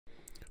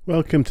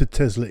Welcome to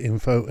Tesla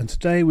Info, and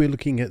today we're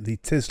looking at the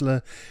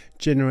Tesla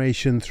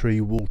Generation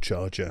 3 wall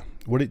charger,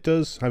 what it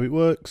does, how it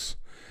works,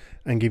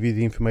 and give you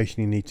the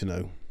information you need to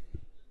know.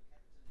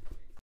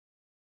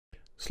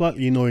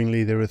 Slightly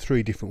annoyingly, there are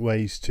 3 different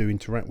ways to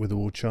interact with the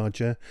wall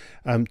charger.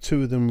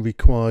 2 of them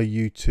require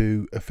you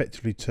to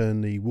effectively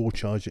turn the wall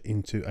charger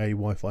into a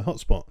Wi-Fi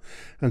hotspot,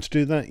 and to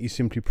do that you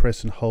simply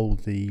press and hold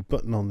the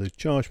button on the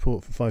charge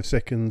port for 5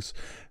 seconds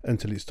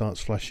until it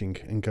starts flashing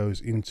and goes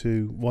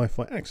into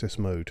Wi-Fi access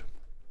mode.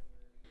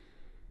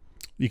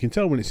 You can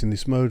tell when it's in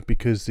this mode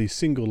because the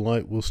single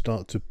light will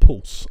start to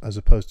pulse as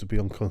opposed to be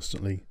on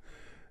constantly.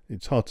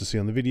 It's hard to see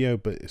on the video,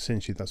 but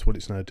essentially that's what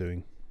it's now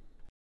doing.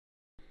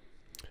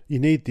 You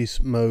need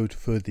this mode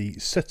for the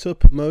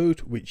setup mode,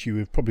 which you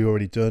have probably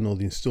already done or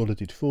the installer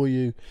did for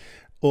you,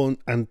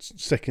 and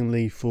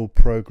secondly for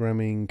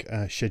programming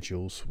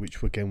schedules,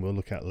 which again we'll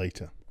look at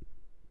later.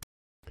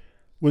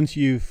 Once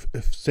you've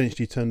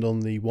essentially turned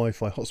on the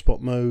Wi-Fi hotspot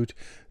mode,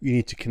 you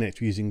need to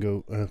connect using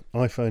an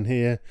iPhone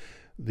here.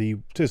 The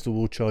Tesla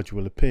wall charger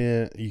will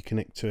appear, you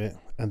connect to it,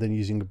 and then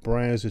using a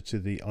browser to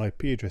the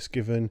IP address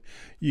given,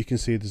 you can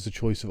see there's a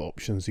choice of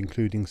options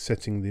including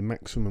setting the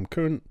maximum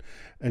current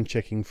and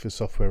checking for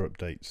software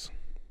updates.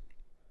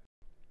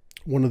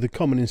 One of the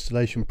common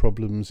installation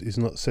problems is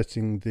not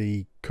setting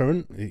the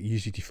current. It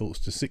usually defaults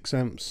to 6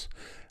 amps,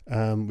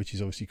 which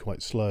is obviously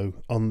quite slow.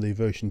 On the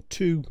version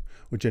 2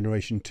 or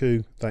generation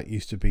 2, that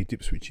used to be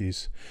dip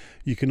switches.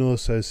 You can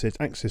also set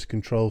access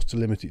controls to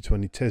limit it to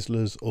only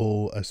Teslas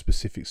or a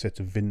specific set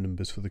of VIN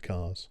numbers for the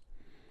cars.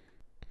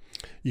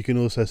 You can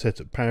also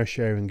set up power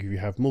sharing if you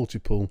have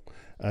multiple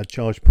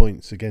charge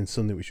points, again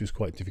something which was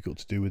quite difficult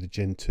to do with the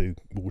Gen 2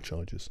 wall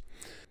chargers.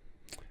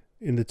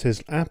 In the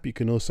Tesla app you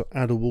can also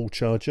add a wall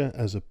charger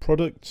as a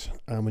product,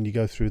 and when you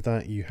go through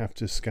that you have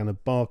to scan a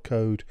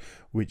barcode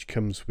which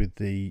comes with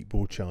the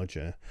wall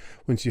charger.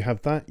 Once you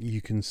have that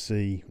you can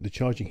see the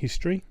charging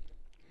history.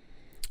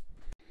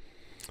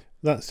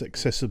 That's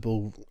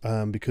accessible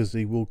because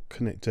the wall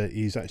connector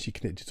is actually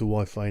connected to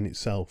Wi-Fi in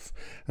itself,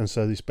 and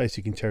so this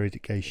basic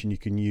interrogation you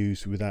can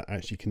use without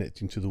actually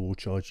connecting to the wall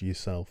charger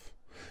yourself.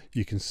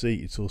 You can see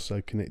it's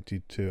also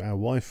connected to our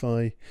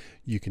Wi-Fi.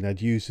 You can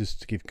add users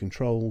to give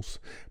controls,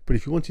 but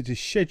if you wanted to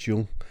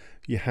schedule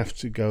you have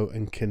to go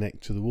and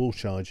connect to the wall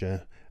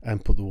charger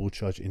and put the wall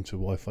charger into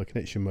Wi-Fi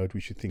connection mode,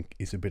 which I think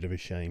is a bit of a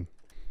shame.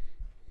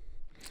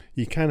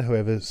 You can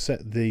however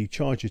set the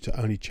charger to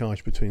only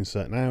charge between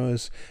certain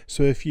hours,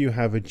 so if you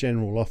have a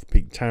general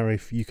off-peak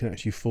tariff you can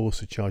actually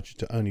force a charger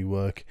to only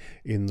work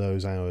in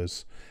those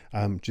hours.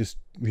 Just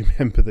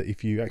remember that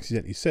if you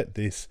accidentally set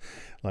this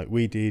like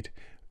we did,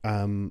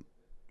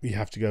 you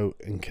have to go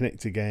and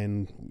connect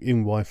again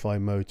in Wi-Fi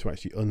mode to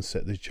actually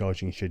unset the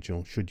charging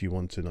schedule should you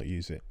want to not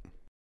use it.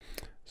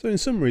 So in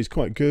summary, it's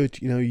quite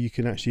good. You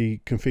can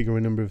actually configure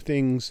a number of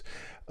things.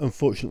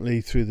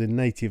 Unfortunately, through the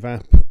native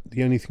app,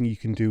 the only thing you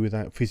can do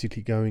without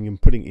physically going and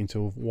putting it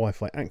into a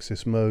Wi-Fi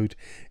access mode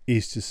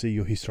is to see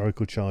your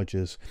historical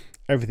chargers.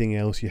 Everything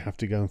else you have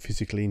to go and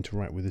physically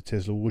interact with the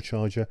Tesla wall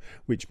charger,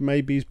 which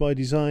maybe is by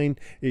design.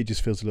 It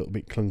just feels a little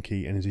bit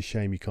clunky and is a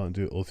shame you can't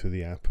do it all through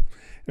the app.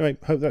 Anyway,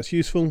 hope that's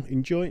useful.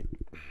 Enjoy.